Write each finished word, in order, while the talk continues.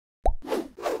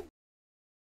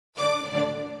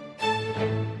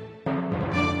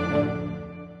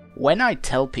When I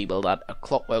tell people that A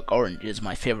Clockwork Orange is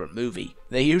my favourite movie,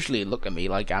 they usually look at me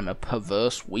like I'm a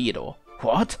perverse weirdo.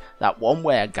 What? That one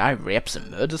where a guy rapes and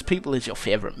murders people is your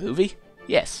favourite movie?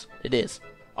 Yes, it is.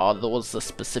 Are those the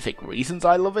specific reasons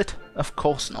I love it? Of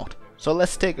course not. So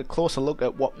let's take a closer look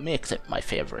at what makes it my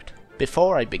favourite.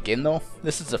 Before I begin though,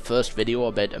 this is the first video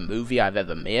about a movie I've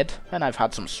ever made, and I've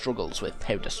had some struggles with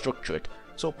how to structure it,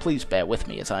 so please bear with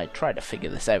me as I try to figure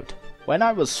this out. When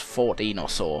I was 14 or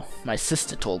so, my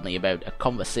sister told me about a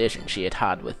conversation she had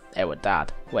had with our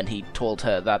dad, when he told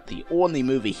her that the only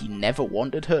movie he never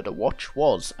wanted her to watch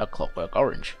was A Clockwork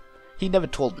Orange. He never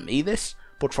told me this,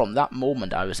 but from that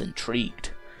moment I was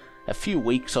intrigued. A few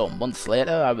weeks or months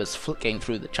later I was flicking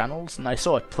through the channels and I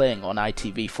saw it playing on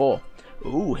ITV4.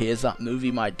 Ooh, here's that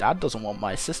movie my dad doesn't want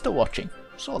my sister watching,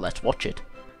 so let's watch it.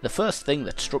 The first thing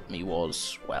that struck me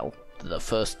was, well, the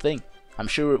first thing. I'm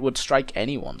sure it would strike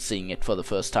anyone seeing it for the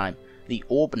first time. The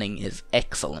opening is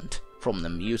excellent. From the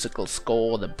musical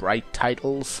score, the bright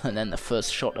titles, and then the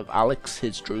first shot of Alex,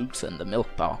 his droogs, and the milk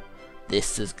bar.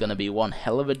 This is gonna be one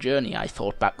hell of a journey, I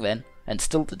thought back then, and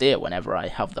still today whenever I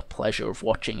have the pleasure of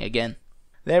watching again.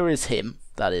 There is him,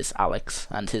 that is Alex,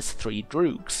 and his three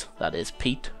droogs, that is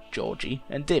Pete, Georgie,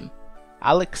 and Dim.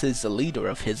 Alex is the leader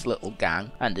of his little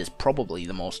gang, and is probably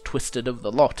the most twisted of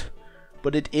the lot.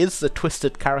 But it is the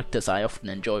twisted characters I often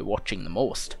enjoy watching the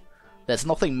most. There's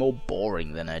nothing more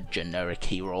boring than a generic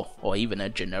hero, or even a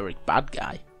generic bad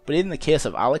guy. But in the case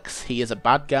of Alex, he is a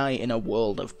bad guy in a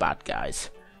world of bad guys.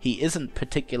 He isn't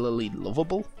particularly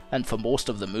lovable, and for most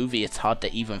of the movie it's hard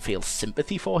to even feel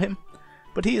sympathy for him.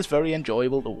 But he is very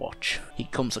enjoyable to watch. He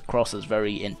comes across as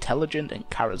very intelligent and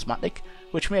charismatic,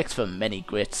 which makes for many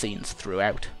great scenes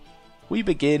throughout. We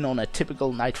begin on a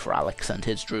typical night for Alex and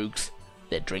his droogs.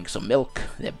 They drink some milk,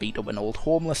 they beat up an old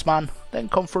homeless man, then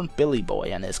confront Billy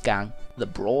Boy and his gang. The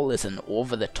brawl is an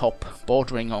over-the-top,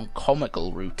 bordering on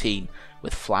comical routine,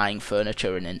 with flying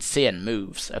furniture and insane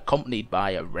moves, accompanied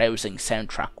by a rousing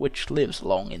soundtrack which lives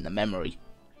long in the memory.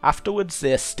 Afterwards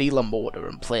they steal a motor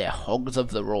and play Hogs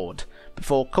of the Road,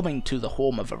 before coming to the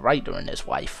home of a writer and his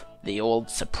wife. The old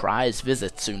surprise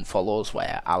visit soon follows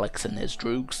where Alex and his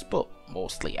droogs, but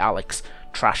mostly Alex,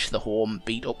 trash the home,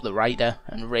 beat up the writer,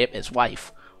 and rape his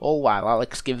wife, all while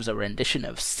Alex gives a rendition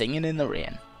of Singing in the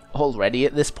Rain. Already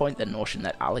at this point the notion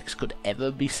that Alex could ever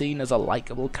be seen as a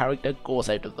likeable character goes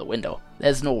out of the window.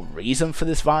 There's no reason for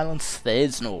this violence, there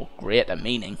is no greater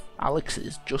meaning, Alex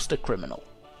is just a criminal.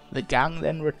 The gang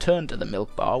then return to the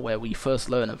milk bar where we first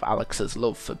learn of Alex's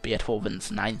love for Beethoven's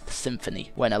Ninth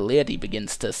Symphony, when a lady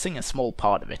begins to sing a small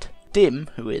part of it. Dim,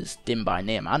 who is dim by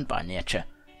name and by nature,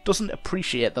 doesn't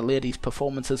appreciate the lady's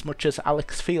performance as much as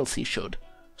Alex feels he should,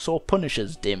 so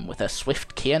punishes Dim with a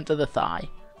swift cane to the thigh.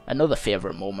 Another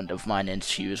favourite moment of mine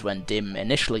ensues when Dim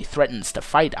initially threatens to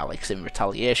fight Alex in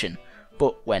retaliation,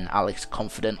 but when Alex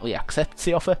confidently accepts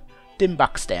the offer, Dim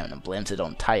backs down and blames it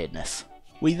on tiredness.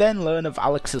 We then learn of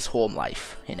Alex's home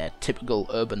life, in a typical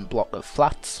urban block of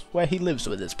flats, where he lives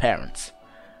with his parents.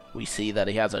 We see that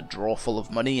he has a drawer full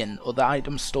of money and other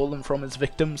items stolen from his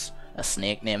victims, a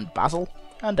snake named Basil,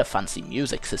 and a fancy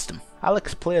music system.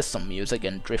 Alex plays some music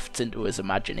and drifts into his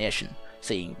imagination,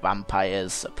 seeing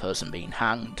vampires, a person being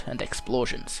hanged, and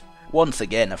explosions. Once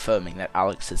again affirming that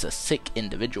Alex is a sick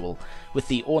individual, with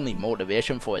the only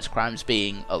motivation for his crimes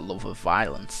being a love of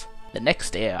violence. The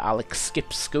next day, Alex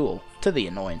skips school, to the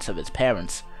annoyance of his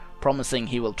parents, promising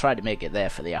he will try to make it there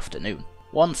for the afternoon.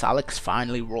 Once Alex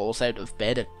finally rolls out of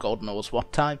bed at God knows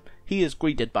what time, he is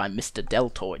greeted by Mr.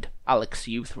 Deltoid, Alex's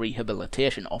youth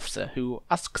rehabilitation officer, who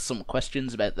asks some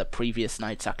questions about the previous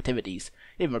night's activities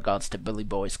in regards to Billy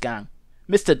Boy's gang.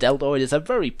 Mr. Deltoid is a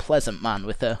very pleasant man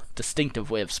with a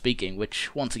distinctive way of speaking,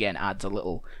 which once again adds a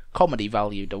little comedy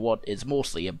value to what is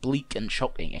mostly a bleak and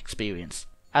shocking experience.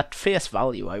 At face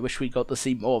value, I wish we got to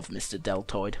see more of Mr.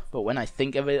 Deltoid, but when I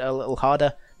think of it a little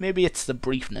harder, maybe it's the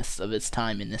briefness of his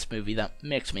time in this movie that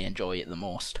makes me enjoy it the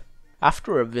most.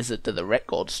 After a visit to the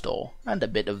record store, and a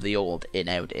bit of the old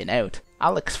in-out,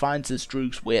 Alex finds his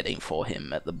droogs waiting for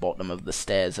him at the bottom of the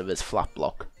stairs of his flat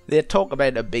block. They talk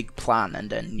about a big plan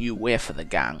and a new way for the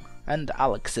gang, and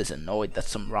Alex is annoyed that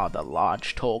some rather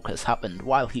large talk has happened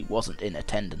while he wasn't in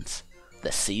attendance.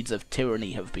 The seeds of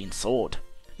tyranny have been sowed.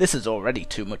 This is already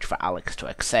too much for Alex to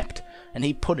accept, and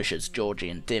he punishes Georgie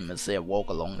and Dim as they walk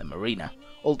along the marina,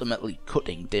 ultimately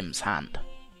cutting Dim's hand.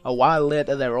 A while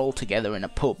later they're all together in a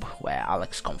pub, where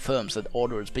Alex confirms that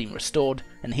order has been restored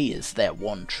and he is their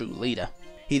one true leader.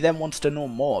 He then wants to know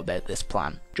more about this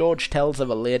plan. George tells of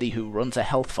a lady who runs a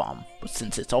health farm, but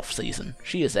since it's off season,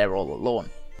 she is there all alone.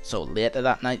 So later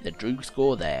that night the droogs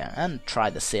go there and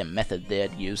try the same method they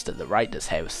had used at the writer's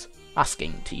house.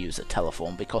 asking to use a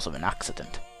telephone because of an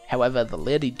accident. However, the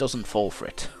lady doesn't fall for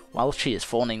it. While she is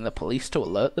phoning the police to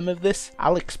alert them of this,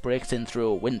 Alex breaks in through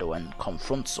a window and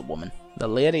confronts the woman. The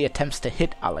lady attempts to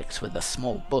hit Alex with a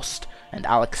small bust, and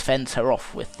Alex fends her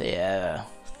off with the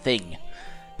thing,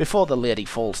 before the lady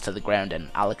falls to the ground and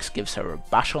Alex gives her a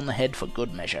bash on the head for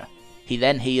good measure. He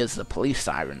then hears the police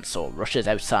siren, so rushes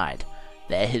outside.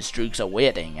 There his droogs are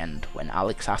waiting, and when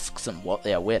Alex asks them what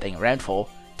they are waiting around for,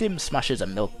 Tim smashes a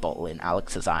milk bottle in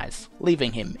Alex's eyes,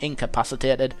 leaving him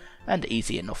incapacitated and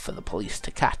easy enough for the police to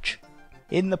catch.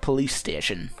 In the police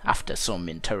station, after some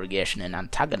interrogation and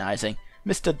antagonizing,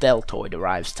 Mr. Deltoid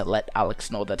arrives to let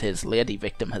Alex know that his lady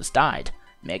victim has died,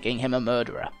 making him a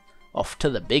murderer. Off to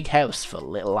the big house for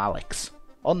little Alex.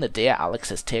 On the day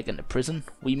Alex is taken to prison,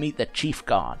 we meet the chief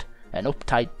guard, an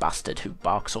uptight bastard who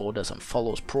barks orders and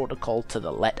follows protocol to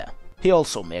the letter. He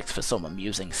also makes for some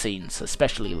amusing scenes,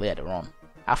 especially later on.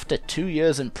 After 2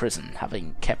 years in prison,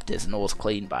 having kept his nose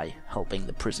clean by helping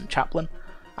the prison chaplain,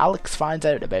 Alex finds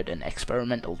out about an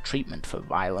experimental treatment for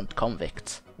violent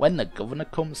convicts. When the governor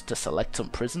comes to select some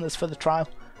prisoners for the trial,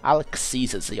 Alex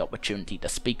seizes the opportunity to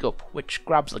speak up, which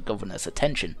grabs the governor's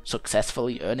attention,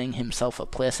 successfully earning himself a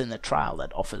place in the trial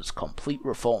that offers complete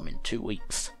reform in 2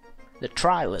 weeks. The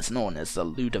trial is known as the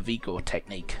Ludovico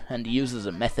technique, and uses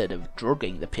a method of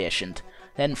drugging the patient,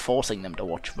 then forcing them to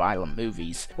watch violent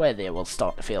movies, where they will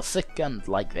start to feel sick and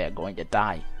like they are going to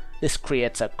die. This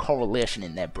creates a correlation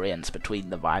in their brains between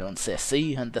the violence they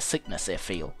see and the sickness they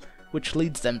feel, which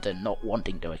leads them to not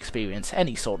wanting to experience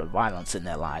any sort of violence in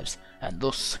their lives, and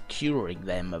thus curing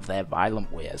them of their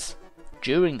violent ways.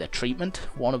 During the treatment,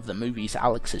 one of the movies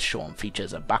Alex is shown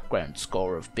features a background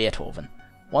score of Beethoven.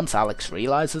 Once Alex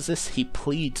realizes this, he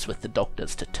pleads with the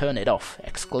doctors to turn it off,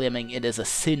 exclaiming it is a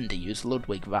sin to use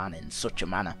Ludwig van in such a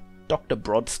manner. Dr.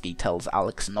 Brodsky tells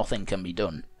Alex nothing can be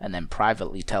done, and then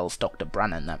privately tells Dr.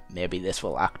 Brannan that maybe this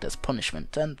will act as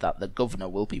punishment and that the governor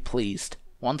will be pleased.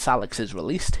 Once Alex is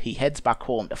released, he heads back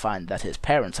home to find that his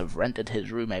parents have rented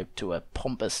his room out to a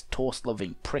pompous,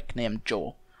 toast-loving prick named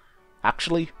Joe.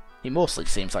 Actually, he mostly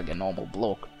seems like a normal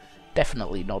bloke,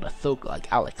 definitely not a thug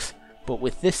like Alex, but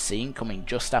with this scene coming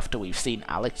just after we've seen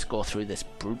Alex go through this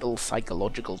brutal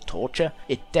psychological torture,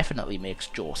 it definitely makes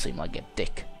Joe seem like a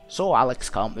dick. So Alex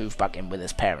can't move back in with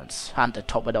his parents, and to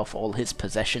top it off, all his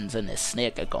possessions and his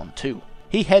snake are gone too.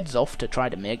 He heads off to try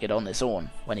to make it on his own,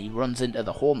 when he runs into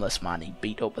the homeless man he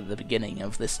beat up at the beginning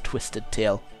of this twisted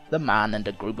tale. The man and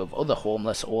a group of other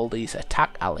homeless oldies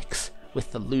attack Alex,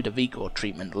 with the Ludovico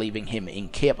treatment leaving him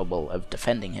incapable of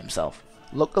defending himself.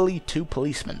 Luckily, 2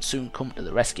 policemen soon come to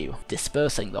the rescue,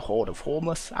 dispersing the horde of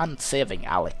homeless and saving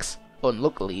Alex.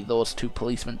 Unluckily, those 2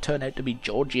 policemen turn out to be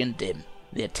Georgie and Dim.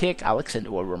 They take Alex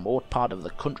into a remote part of the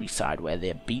countryside where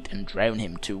they beat and drown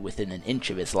him to within an inch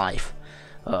of his life.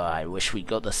 Oh, I wish we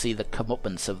got to see the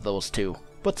comeuppance of those 2,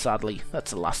 but sadly,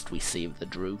 that's the last we see of the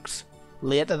droogs.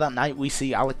 Later that night we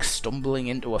see Alex stumbling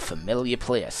into a familiar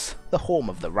place, the home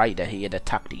of the writer he had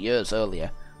attacked years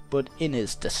earlier, but in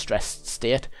his distressed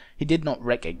state, he did not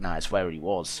recognise where he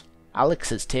was.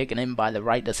 Alex is taken in by the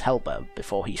writer's helper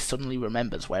before he suddenly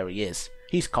remembers where he is.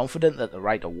 He's confident that the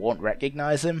writer won't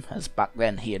recognise him, as back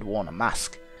then he had worn a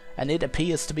mask, and it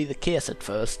appears to be the case at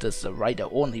first, as the writer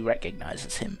only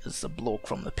recognises him as the bloke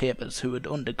from the papers who had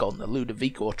undergone the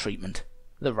Ludovico treatment.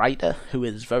 The writer, who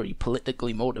is very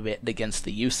politically motivated against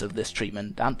the use of this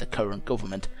treatment and the current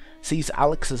government, sees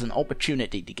Alex as an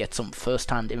opportunity to get some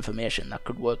first-hand information that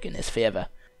could work in his favour.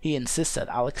 He insists that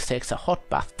Alex takes a hot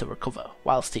bath to recover,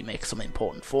 whilst he makes some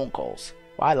important phone calls.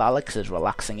 While Alex is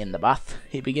relaxing in the bath,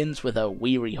 he begins with a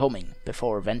weary humming,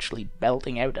 before eventually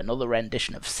belting out another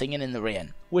rendition of Singing in the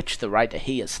Rain, which the writer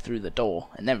hears through the door,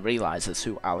 and then realises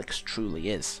who Alex truly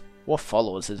is. What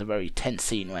follows is a very tense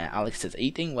scene where Alex is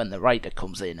eating when the writer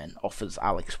comes in and offers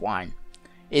Alex wine.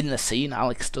 In the scene,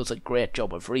 Alex does a great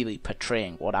job of really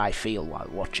portraying what I feel while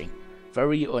watching.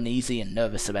 Very uneasy and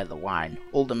nervous about the wine,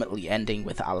 ultimately ending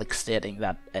with Alex stating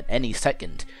that at any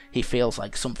second he feels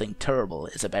like something terrible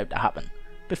is about to happen,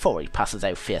 before he passes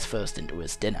out face first into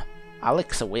his dinner.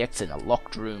 Alex awakes in a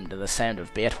locked room to the sound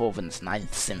of Beethoven's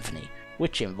Ninth Symphony,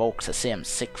 which invokes the same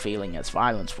sick feeling as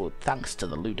violence would thanks to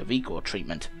the Ludovico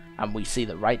treatment, and we see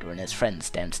the writer and his friends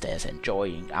downstairs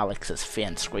enjoying Alex's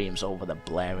faint screams over the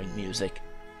blaring music.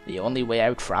 The only way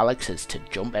out for Alex is to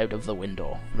jump out of the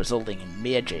window, resulting in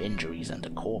major injuries and a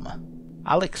coma.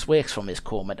 Alex wakes from his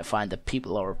coma to find that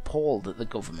people are appalled at the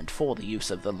government for the use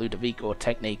of the Ludovico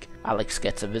technique. Alex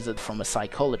gets a visit from a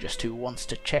psychologist who wants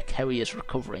to check how he is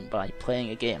recovering by playing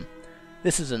a game.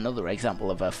 This is another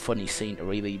example of a funny scene to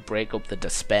really break up the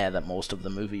despair that most of the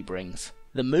movie brings.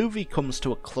 The movie comes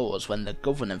to a close when the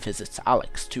governor visits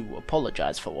Alex to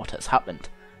apologise for what has happened,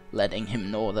 letting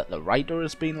him know that the writer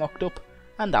has been locked up,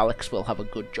 and Alex will have a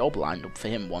good job lined up for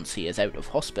him once he is out of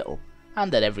hospital,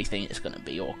 and that everything is going to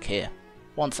be okay.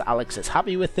 Once Alex is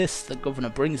happy with this, the governor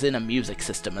brings in a music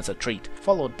system as a treat,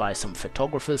 followed by some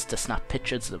photographers to snap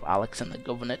pictures of Alex and the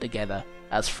governor together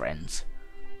as friends.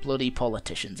 Bloody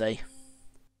politicians, eh?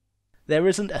 There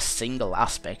isn't a single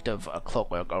aspect of A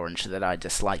Clockwork Orange that I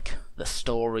dislike. The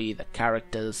story, the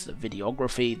characters, the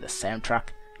videography, the soundtrack,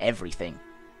 everything.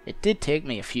 It did take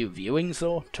me a few viewings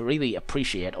though to really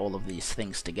appreciate all of these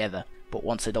things together, but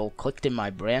once it all clicked in my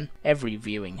brain, every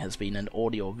viewing has been an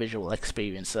audio-visual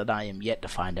experience that I am yet to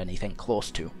find anything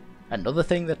close to. Another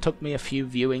thing that took me a few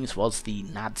viewings was the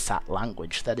Nadsat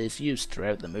language that is used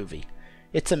throughout the movie.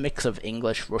 It's a mix of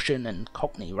English, Russian and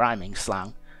Cockney rhyming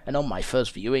slang, and on my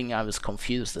first viewing I was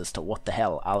confused as to what the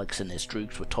hell Alex and his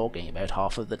droogs were talking about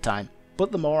half of the time.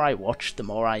 But the more I watched, the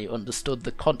more I understood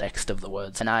the context of the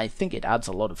words, and I think it adds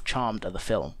a lot of charm to the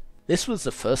film. This was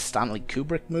the first Stanley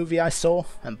Kubrick movie I saw,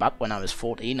 and back when I was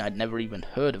 14 I'd never even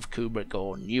heard of Kubrick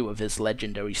or knew of his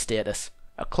legendary status.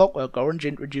 A Clockwork Orange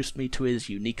introduced me to his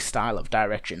unique style of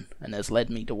direction, and has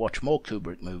led me to watch more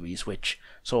Kubrick movies, which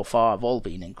so far have all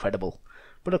been incredible.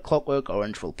 But A Clockwork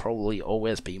Orange will probably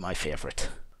always be my favourite.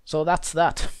 So that's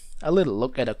that. A little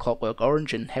look at A Clockwork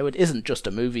Orange and how it isn't just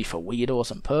a movie for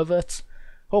weirdos and perverts.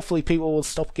 Hopefully people will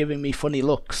stop giving me funny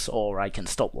looks, or I can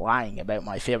stop lying about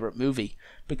my favourite movie,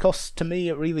 because to me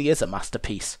it really is a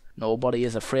masterpiece. Nobody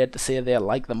is afraid to say they're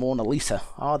like the Mona Lisa,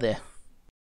 are they?